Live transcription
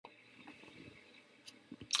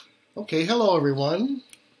Okay, hello everyone.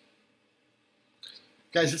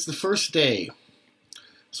 Guys, it's the first day.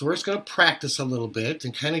 So we're just going to practice a little bit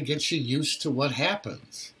and kind of get you used to what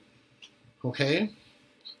happens. Okay?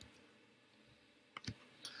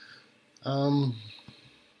 Um,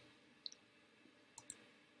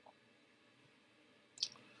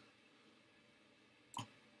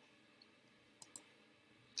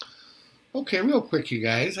 okay, real quick, you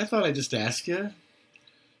guys. I thought I'd just ask you.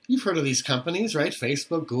 You've heard of these companies, right?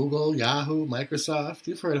 Facebook, Google, Yahoo, Microsoft.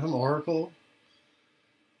 You've heard of them, Oracle.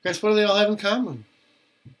 Guys, what do they all have in common?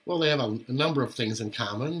 Well, they have a number of things in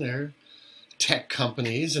common. They're tech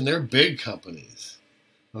companies and they're big companies.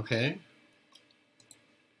 Okay?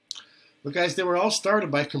 But guys, they were all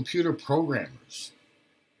started by computer programmers.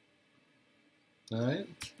 All right?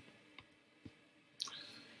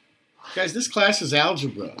 Guys, this class is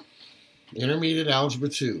algebra, intermediate algebra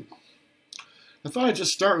 2. I thought I'd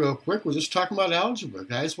just start real quick. We're just talking about algebra,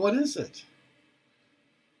 guys. What is it?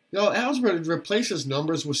 You know, algebra replaces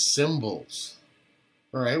numbers with symbols.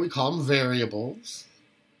 All right, we call them variables.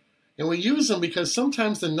 And we use them because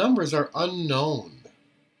sometimes the numbers are unknown.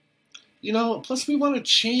 You know, plus we want to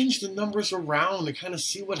change the numbers around and kind of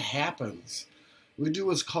see what happens. We do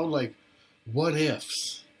what's called like what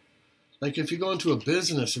ifs. Like if you go into a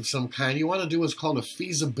business of some kind, you want to do what's called a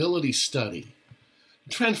feasibility study.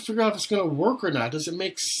 You're trying to figure out if it's going to work or not. Does it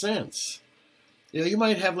make sense? You know, you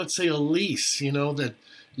might have, let's say, a lease, you know, that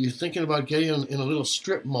you're thinking about getting in a little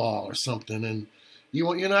strip mall or something, and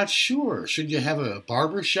you're not sure. Should you have a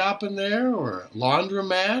barber shop in there, or a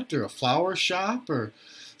laundromat, or a flower shop?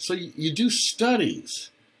 So you do studies,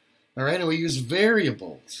 all right, and we use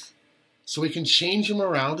variables so we can change them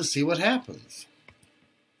around to see what happens.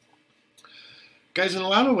 Guys, in a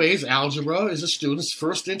lot of ways, algebra is a student's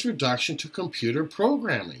first introduction to computer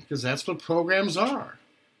programming, because that's what programs are.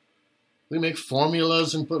 We make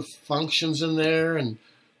formulas and put functions in there, and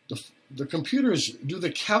the computers do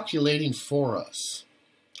the calculating for us.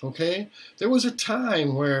 Okay? There was a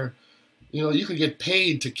time where, you know, you could get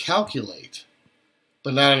paid to calculate,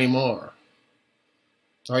 but not anymore.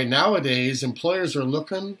 All right, nowadays, employers are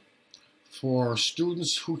looking for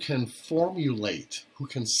students who can formulate, who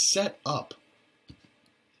can set up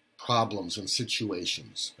problems and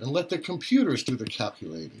situations, and let the computers do the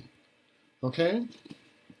calculating. Okay?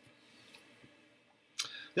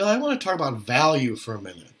 Now, I want to talk about value for a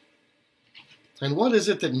minute. And what is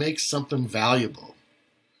it that makes something valuable?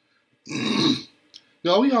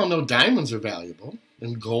 Well, we all know diamonds are valuable,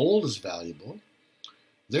 and gold is valuable.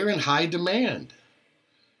 They're in high demand.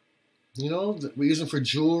 You know, we use them for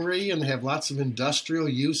jewelry, and they have lots of industrial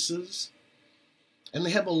uses. And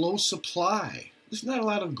they have a low supply. There's not a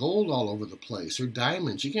lot of gold all over the place, or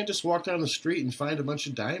diamonds. You can't just walk down the street and find a bunch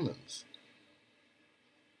of diamonds.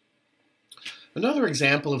 Another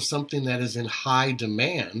example of something that is in high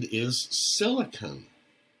demand is silicon.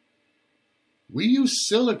 We use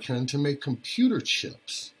silicon to make computer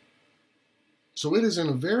chips. So it is in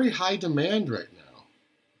a very high demand right now.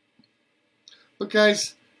 But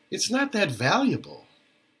guys, it's not that valuable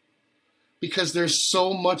because there's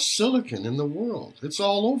so much silicon in the world. It's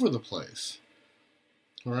all over the place.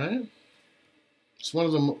 All right? It's one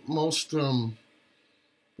of the one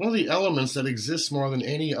of the elements that exists more than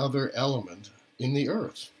any other element in the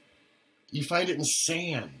earth. You find it in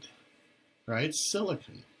sand, right?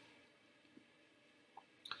 Silicon.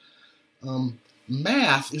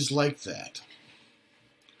 Math is like that.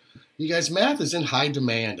 You guys, math is in high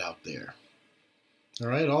demand out there. All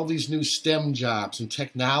right? All these new STEM jobs and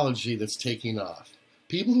technology that's taking off.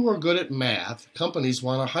 People who are good at math, companies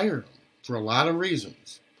want to hire them for a lot of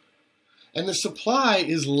reasons. And the supply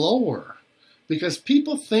is lower because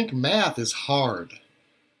people think math is hard.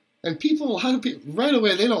 And a lot of people, right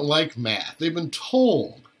away, they don't like math. They've been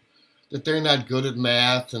told that they're not good at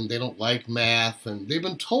math and they don't like math, and they've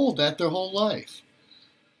been told that their whole life.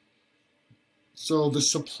 So the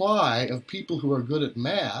supply of people who are good at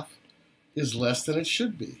math is less than it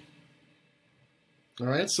should be. All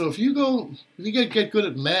right, so if you get good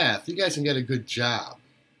at math, you guys can get a good job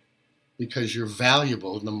because you're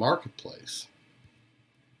valuable in the marketplace.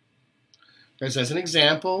 Guys, as an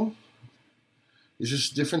example, these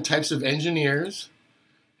are different types of engineers.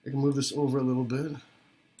 I can move this over a little bit.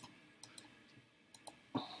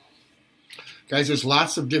 Guys, there's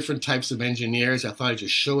lots of different types of engineers. I thought I'd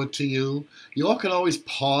just show it to you. You all can always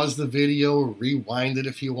pause the video or rewind it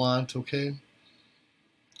if you want, okay?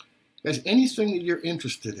 Guys, anything that you're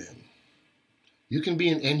interested in, you can be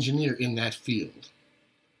an engineer in that field.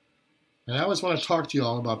 And I always want to talk to you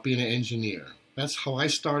all about being an engineer. That's how I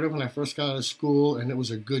started when I first got out of school, and it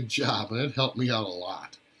was a good job, and it helped me out a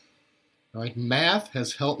lot. All right, math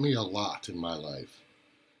has helped me a lot in my life.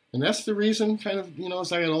 And that's the reason, kind of,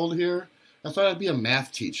 as I got old here, I thought I'd be a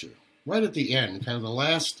math teacher. Right at the end, kind of the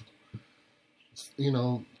last,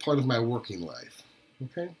 part of my working life.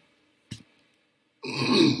 Okay?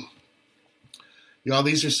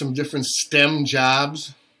 These are some different STEM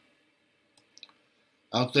jobs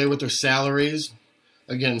out there with their salaries.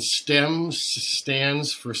 Again, STEM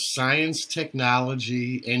stands for science,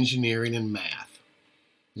 technology, engineering, and math.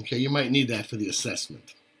 Okay, you might need that for the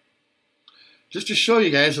assessment. Just to show you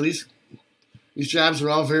guys, these jobs are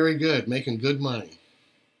all very good, making good money.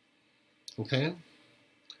 Okay?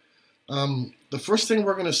 The first thing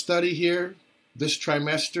we're going to study here this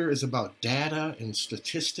trimester is about data and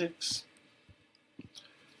statistics.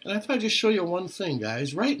 And I thought I'd just show you one thing,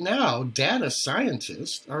 guys. Right now, data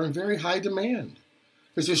scientists are in very high demand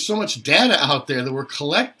because there's so much data out there that we're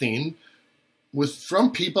collecting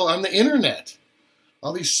from people on the internet.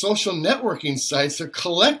 All these social networking sites are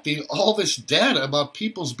collecting all this data about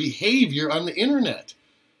people's behavior on the internet.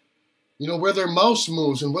 Where their mouse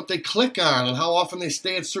moves and what they click on and how often they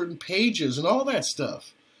stay at certain pages and all that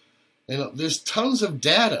stuff. And there's tons of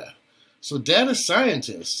data. So data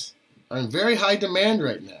scientists are in very high demand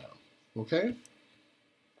right now. Okay?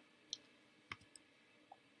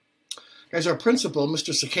 Guys, our principal,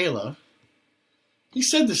 Mr. Sakela, he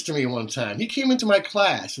said this to me one time. He came into my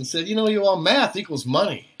class and said, you all, math equals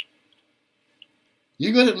money.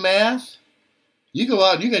 You're good at math, you go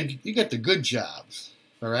out and you get the good jobs.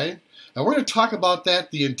 All right? And we're going to talk about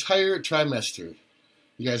that the entire trimester.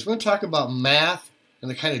 You guys, we're going to talk about math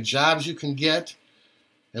and the kind of jobs you can get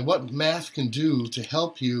and what math can do to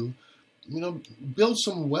help you, build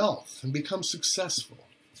some wealth and become successful.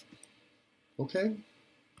 Okay?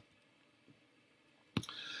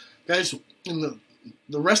 Guys, in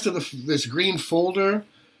the rest of this green folder,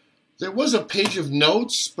 there was a page of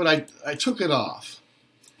notes, but I took it off.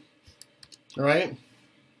 All right?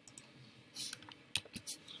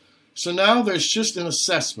 So now there's just an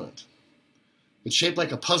assessment. It's shaped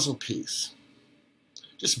like a puzzle piece.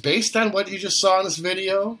 Just based on what you just saw in this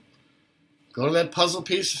video, go to that puzzle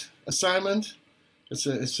piece assignment. It's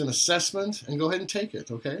an assessment, and go ahead and take it,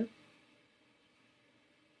 okay?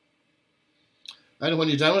 And when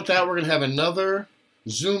you're done with that, we're going to have another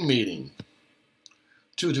Zoom meeting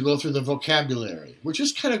to go through the vocabulary. We're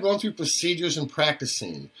just kind of going through procedures and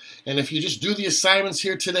practicing. And if you just do the assignments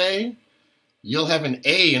here today, you'll have an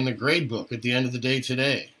A in the grade book at the end of the day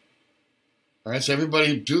today. All right, so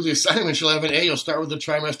everybody do the assignments, you'll have an A. You'll start with the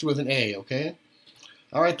trimester with an A, okay?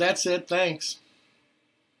 All right, that's it. Thanks.